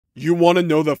You want to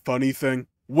know the funny thing?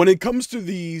 When it comes to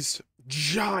these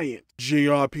giant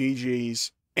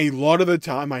JRPGs, a lot of the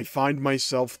time I find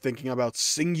myself thinking about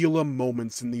singular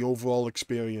moments in the overall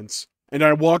experience, and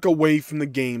I walk away from the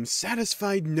game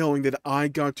satisfied knowing that I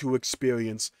got to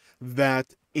experience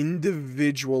that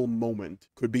individual moment.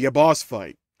 Could be a boss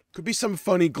fight, could be some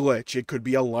funny glitch, it could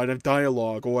be a line of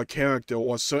dialogue, or a character,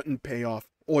 or a certain payoff,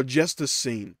 or just a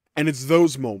scene. And it's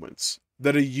those moments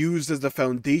that are used as the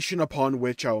foundation upon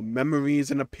which our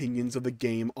memories and opinions of the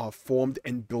game are formed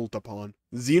and built upon.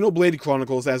 Xenoblade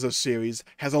Chronicles as a series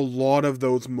has a lot of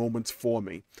those moments for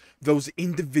me. Those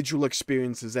individual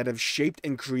experiences that have shaped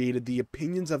and created the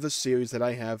opinions of the series that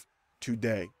I have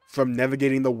today. From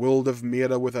navigating the world of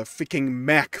Mira with a freaking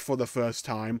mech for the first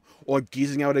time, or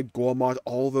gazing out at Gormott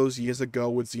all those years ago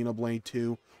with Xenoblade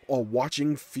 2, or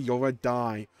watching Fiora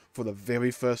die for the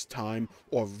very first time,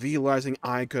 or realizing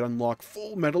I could unlock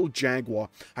Full Metal Jaguar,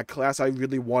 a class I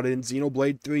really wanted in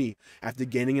Xenoblade 3, after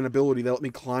gaining an ability that let me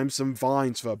climb some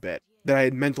vines for a bit, that I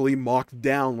had mentally marked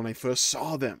down when I first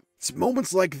saw them. It's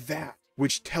moments like that,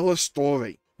 which tell a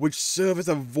story, which serve as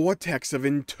a vortex of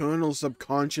internal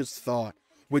subconscious thought,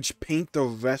 which paint the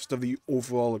rest of the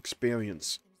overall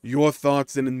experience. Your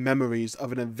thoughts and memories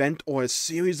of an event or a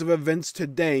series of events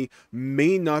today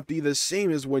may not be the same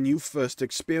as when you first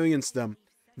experienced them.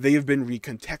 They have been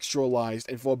recontextualized,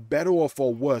 and for better or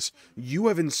for worse, you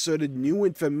have inserted new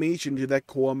information to that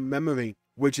core memory,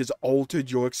 which has altered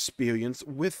your experience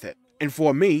with it. And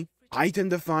for me, I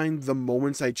tend to find the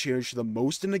moments I cherish the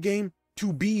most in a game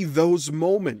to be those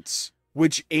moments,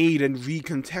 which aid in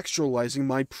recontextualizing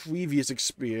my previous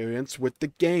experience with the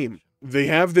game. They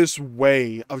have this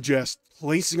way of just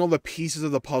placing all the pieces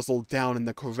of the puzzle down in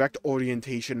the correct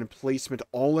orientation and placement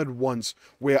all at once,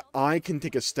 where I can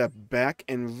take a step back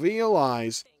and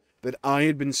realize that I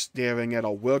had been staring at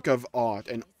a work of art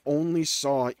and only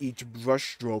saw each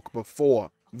brushstroke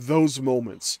before. Those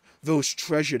moments, those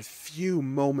treasured few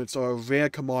moments, are a rare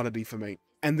commodity for me,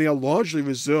 and they are largely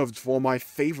reserved for my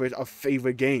favorite of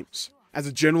favorite games. As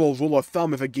a general rule of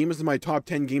thumb, if a game is in my top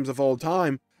 10 games of all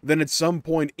time, then at some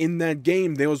point in that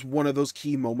game, there was one of those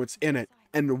key moments in it.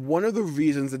 And one of the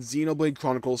reasons that Xenoblade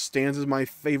Chronicles stands as my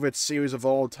favorite series of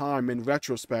all time in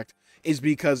retrospect is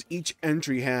because each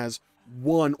entry has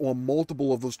one or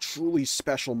multiple of those truly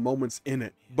special moments in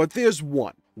it. But there's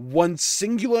one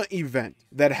singular event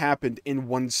that happened in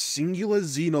one singular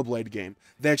Xenoblade game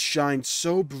that shined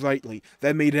so brightly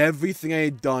that made everything I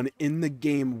had done in the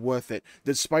game worth it,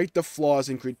 despite the flaws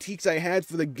and critiques I had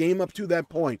for the game up to that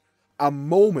point. A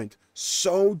moment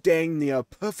so dang near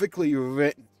perfectly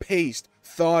written, paced,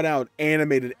 thought out,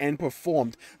 animated, and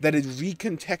performed that it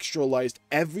recontextualized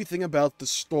everything about the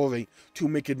story to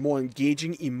make it more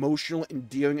engaging, emotional,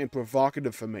 endearing, and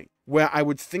provocative for me, where I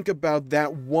would think about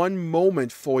that one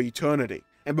moment for eternity.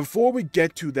 And before we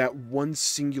get to that one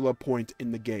singular point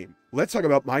in the game, let's talk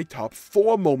about my top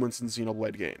 4 moments in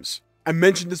Xenoblade games. I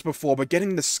mentioned this before, but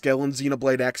getting the skill in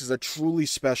Xenoblade X is a truly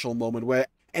special moment where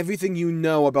everything you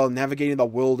know about navigating the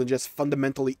world and just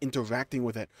fundamentally interacting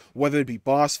with it, whether it be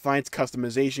boss fights,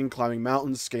 customization, climbing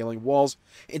mountains, scaling walls,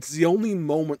 it's the only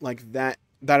moment like that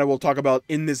I will talk about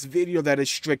in this video that is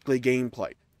strictly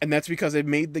gameplay. And that's because it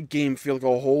made the game feel like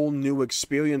a whole new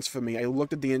experience for me. I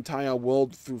looked at the entire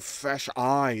world through fresh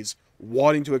eyes,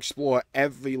 wanting to explore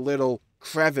every little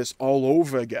crevice all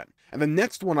over again. And the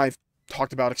next one I've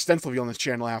talked about extensively on this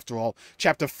channel after all,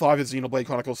 Chapter 5 of Xenoblade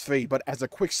Chronicles 3, but as a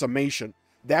quick summation,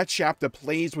 that chapter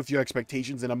plays with your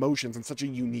expectations and emotions in such a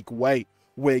unique way,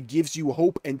 where it gives you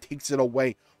hope and takes it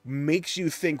away, makes you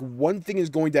think one thing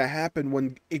is going to happen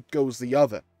when it goes the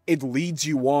other. It leads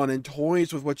you on and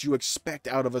toys with what you expect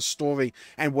out of a story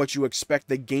and what you expect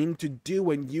the game to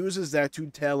do, and uses that to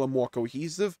tell a more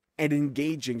cohesive and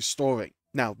engaging story.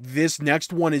 Now, this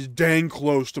next one is dang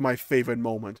close to my favorite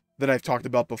moment that I've talked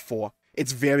about before.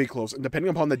 It's very close, and depending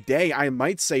upon the day, I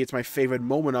might say it's my favorite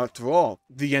moment after all,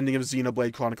 the ending of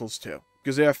Xenoblade Chronicles 2.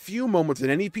 Because there are few moments in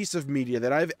any piece of media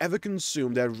that I've ever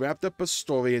consumed that wrapped up a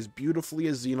story as beautifully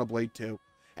as Xenoblade 2,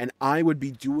 and I would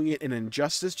be doing it an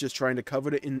injustice just trying to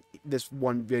cover it in this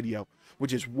one video,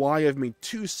 which is why I've made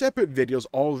 2 separate videos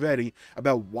already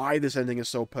about why this ending is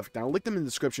so perfect. I'll link them in the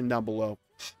description down below.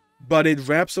 But it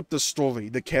wraps up the story,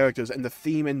 the characters, and the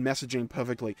theme and messaging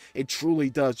perfectly. It truly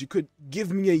does. You could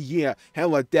give me a year,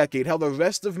 hell a decade, hell the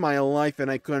rest of my life, and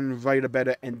I couldn't write a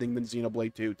better ending than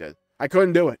Xenoblade 2 did. I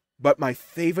couldn't do it. But my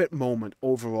favorite moment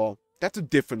overall, that's a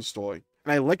different story.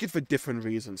 And I like it for different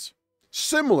reasons.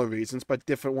 Similar reasons, but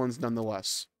different ones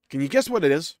nonetheless. Can you guess what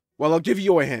it is? Well, I'll give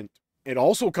you a hint. It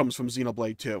also comes from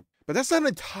Xenoblade 2. But that's not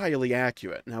entirely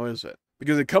accurate, now is it?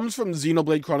 Because it comes from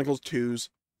Xenoblade Chronicles 2's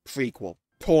prequel.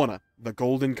 Torna, the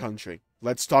Golden Country.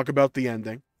 Let's talk about the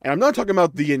ending. And I'm not talking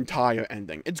about the entire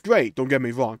ending. It's great, don't get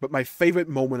me wrong, but my favorite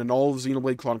moment in all of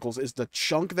Xenoblade Chronicles is the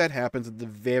chunk that happens at the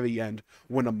very end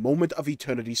when a moment of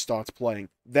eternity starts playing.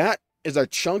 That is a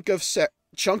chunk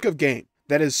of game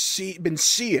that has been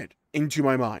seared into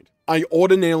my mind. I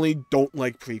ordinarily don't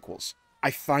like prequels. I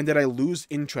find that I lose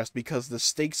interest because the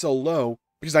stakes are low,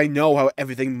 because I know how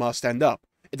everything must end up.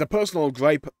 It's a personal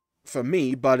gripe for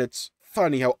me, but it's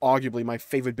funny how arguably my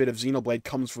favorite bit of Xenoblade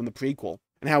comes from the prequel.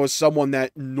 And how as someone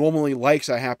that normally likes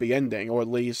a happy ending, or at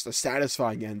least a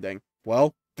satisfying ending,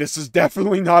 well, this is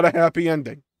definitely not a happy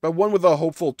ending, but one with a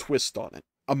hopeful twist on it.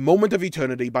 A Moment of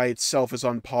Eternity by itself is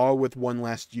on par with One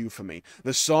Last You for me.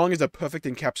 The song is a perfect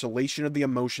encapsulation of the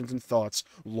emotions and thoughts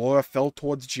Laura felt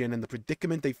towards Jin and the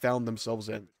predicament they found themselves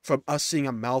in. From us seeing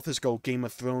a Malthus go Game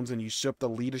of Thrones and usurp the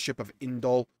leadership of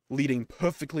Indol, leading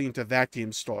perfectly into that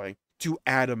game's story, to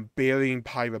Adam burying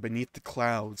Pyra beneath the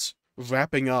clouds,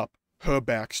 wrapping up her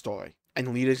backstory, and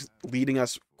leading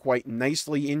us quite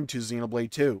nicely into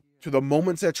Xenoblade 2, to the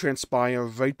moments that transpire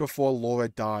right before Laura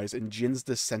dies and Jin's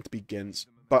descent begins.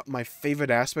 But my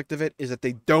favorite aspect of it is that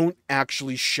they don't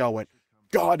actually show it.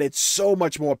 God, it's so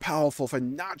much more powerful for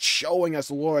not showing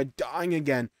us Laura dying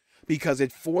again, because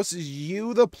it forces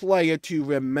you, the player, to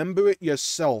remember it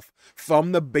yourself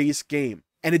from the base game.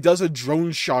 And it does a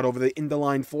drone shot over the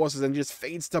Indoline forces and just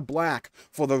fades to black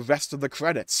for the rest of the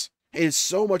credits. It is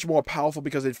so much more powerful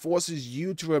because it forces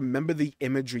you to remember the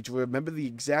imagery, to remember the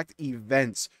exact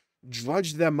events,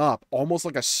 drudge them up, almost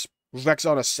like a Rex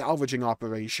on a salvaging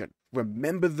operation.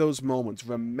 Remember those moments.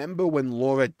 Remember when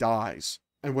Laura dies,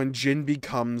 and when Jin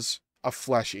becomes a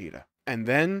flesh eater. And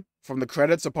then, from the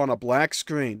credits upon a black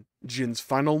screen, Jin's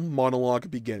final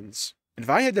monologue begins. And if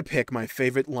I had to pick my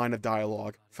favorite line of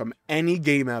dialogue from any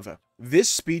game ever, this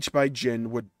speech by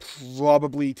Jin would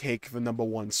probably take the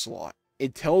 #1 slot.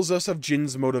 It tells us of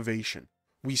Jin's motivation.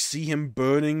 We see him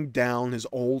burning down his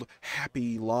old,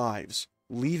 happy lives,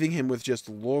 leaving him with just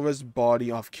Laura's body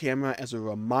off camera as a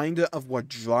reminder of what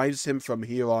drives him from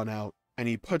here on out. And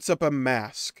he puts up a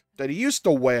mask that he used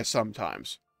to wear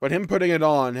sometimes, but him putting it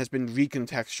on has been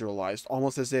recontextualized,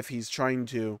 almost as if he's trying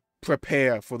to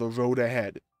prepare for the road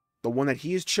ahead, the one that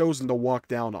he has chosen to walk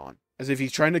down on, as if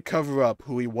he's trying to cover up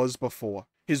who he was before.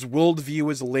 His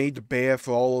worldview is laid bare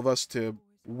for all of us to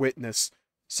witness,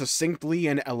 succinctly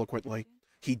and eloquently.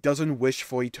 He doesn't wish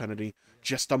for eternity,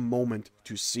 just a moment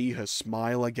to see her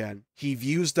smile again. He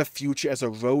views the future as a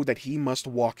road that he must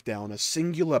walk down, a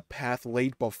singular path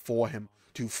laid before him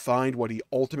to find what he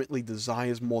ultimately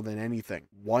desires more than anything.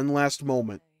 One last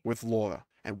moment with Laura.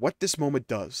 And what this moment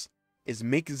does is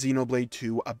make Xenoblade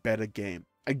 2 a better game.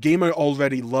 A game I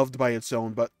already loved by its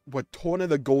own, but what Torna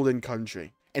the Golden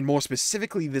Country, and more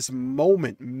specifically this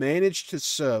moment, managed to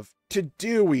serve, to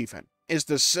do even, is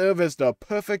to serve as the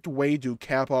perfect way to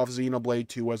cap off Xenoblade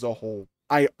 2 as a whole.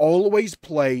 I always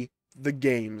play the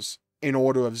games in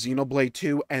order of Xenoblade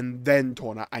 2 and then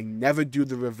Torna. I never do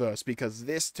the reverse, because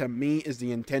this, to me, is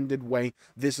the intended way.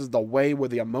 This is the way where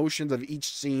the emotions of each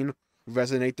scene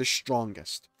resonate the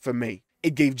strongest, for me.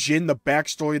 It gave Jin the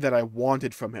backstory that I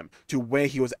wanted from him, to where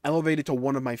he was elevated to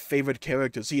one of my favorite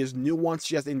characters. He is nuanced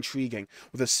yet intriguing,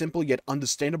 with a simple yet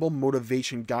understandable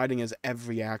motivation guiding his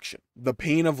every action. The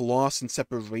pain of loss and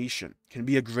separation can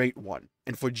be a great one,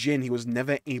 and for Jin, he was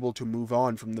never able to move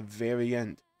on from the very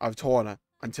end of Torna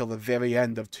until the very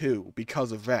end of 2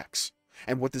 because of Rex.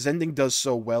 And what this ending does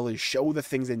so well is show the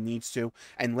things it needs to,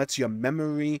 and lets your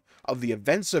memory of the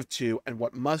events of 2 and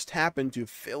what must happen to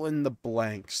fill in the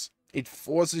blanks. It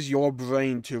forces your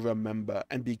brain to remember,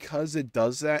 and because it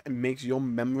does that and makes your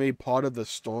memory part of the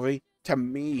story, to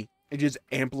me, it just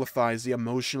amplifies the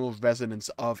emotional resonance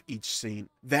of each scene.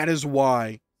 That is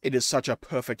why it is such a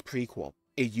perfect prequel.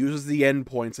 It uses the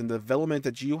endpoints and development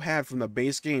that you had from the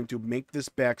base game to make this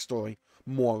backstory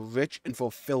more rich and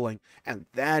fulfilling, and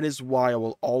that is why I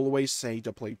will always say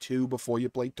to play 2 before you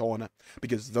play Torna,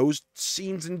 because those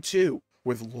scenes in 2,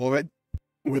 with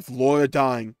Laura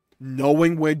dying,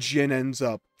 knowing where Jin ends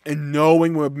up, and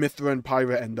knowing where Mithra and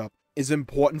Pyra end up, is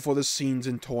important for the scenes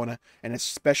in Torna, and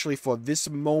especially for this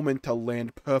moment to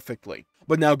land perfectly.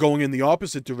 But now going in the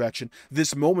opposite direction,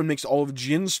 this moment makes all of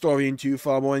Jin's story into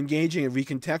far more engaging and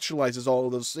recontextualizes all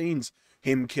of those scenes.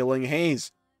 Him killing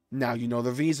Hayes. Now you know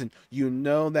the reason. You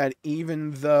know that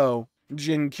even though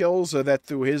Jin kills her, that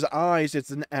through his eyes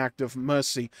it's an act of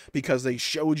mercy, because they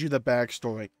showed you the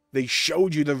backstory. They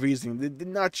showed you the reasoning. They did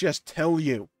not just tell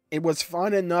you. It was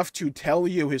fun enough to tell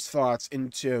you his thoughts in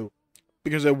 2,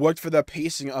 because it worked for the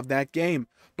pacing of that game.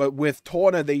 But with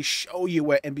Torna, they show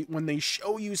you it, and when they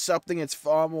show you something, it's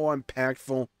far more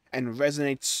impactful and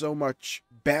resonates so much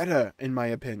better, in my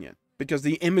opinion, because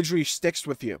the imagery sticks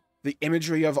with you. The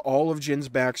imagery of all of Jin's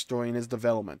backstory and his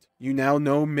development. You now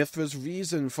know Mithra's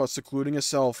reason for secluding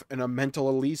herself in a mental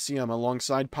elysium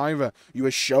alongside Pyra. You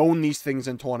are shown these things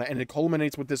in Torna, and it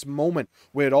culminates with this moment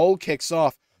where it all kicks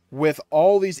off with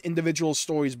all these individual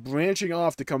stories branching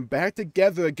off to come back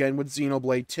together again with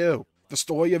Xenoblade 2. The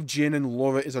story of Jin and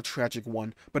Laura is a tragic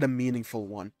one, but a meaningful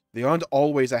one. There aren't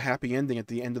always a happy ending at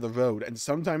the end of the road, and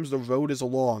sometimes the road is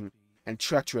long and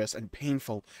treacherous and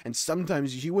painful, and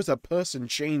sometimes you as a person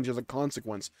change as a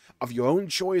consequence of your own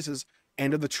choices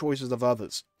and of the choices of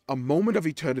others. A Moment of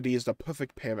Eternity is the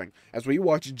perfect pairing. As we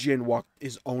watch Jin walk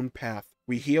his own path,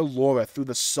 we hear Laura through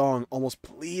the song almost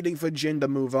pleading for Jin to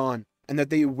move on, and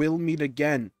that they will meet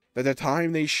again, that the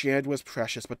time they shared was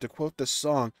precious, but to quote the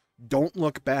song, don't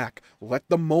look back, let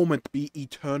the moment be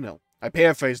eternal. I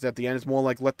paraphrased at the end, it's more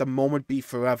like let the moment be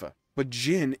forever. But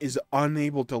Jin is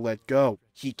unable to let go.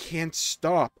 He can't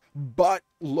stop but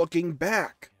looking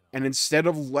back. And instead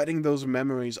of letting those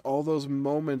memories, all those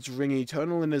moments ring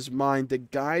eternal in his mind to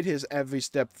guide his every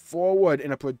step forward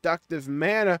in a productive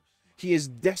manner, he is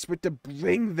desperate to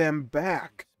bring them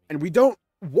back. And we don't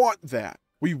want that.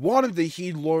 We wanted to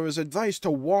heed Laura's advice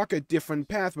to walk a different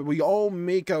path, but we all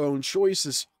make our own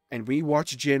choices. And we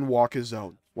watch Jin walk his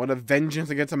own. One of vengeance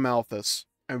against Amalthus,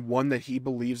 and one that he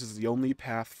believes is the only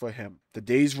path for him. The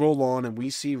days roll on, and we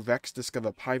see Rex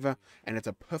discover Pyra, and it's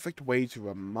a perfect way to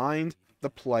remind the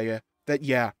player that,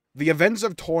 yeah, the events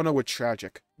of Torna were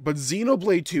tragic, but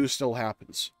Xenoblade 2 still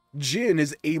happens. Jin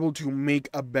is able to make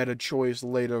a better choice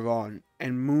later on,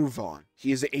 and move on.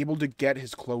 He is able to get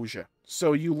his closure.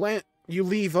 So you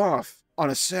leave off on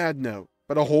a sad note,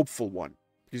 but a hopeful one,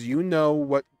 because you know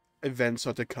what events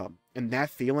are to come. And that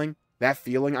feeling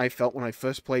I felt when I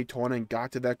first played Torna and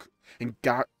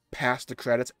got past the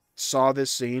credits, saw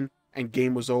this scene, and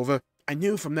game was over, I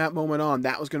knew from that moment on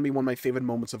that was going to be one of my favorite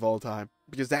moments of all time.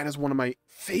 Because that is one of my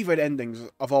favorite endings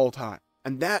of all time.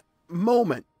 And that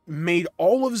moment made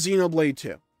all of Xenoblade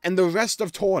 2 and the rest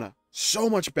of Torna so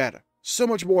much better. So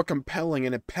much more compelling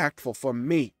and impactful for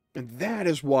me. And that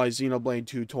is why Xenoblade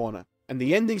 2 Torna, and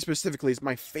the ending specifically, is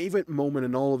my favorite moment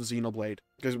in all of Xenoblade.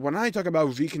 Because when I talk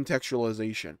about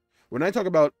recontextualization, when I talk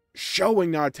about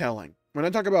showing not telling, when I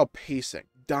talk about pacing,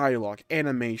 dialogue,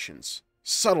 animations,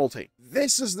 subtlety,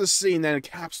 this is the scene that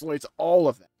encapsulates all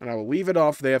of that. And I will leave it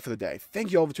off there for the day.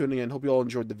 Thank you all for tuning in. Hope you all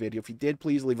enjoyed the video. If you did,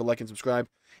 please leave a like and subscribe.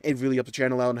 It really helps the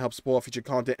channel out and helps support future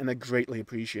content, and I greatly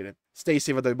appreciate it. Stay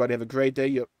safe with everybody. Have a great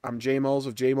day. I'm Jmulls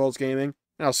of Jmulls Gaming,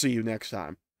 and I'll see you next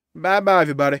time. Bye-bye,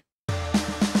 everybody.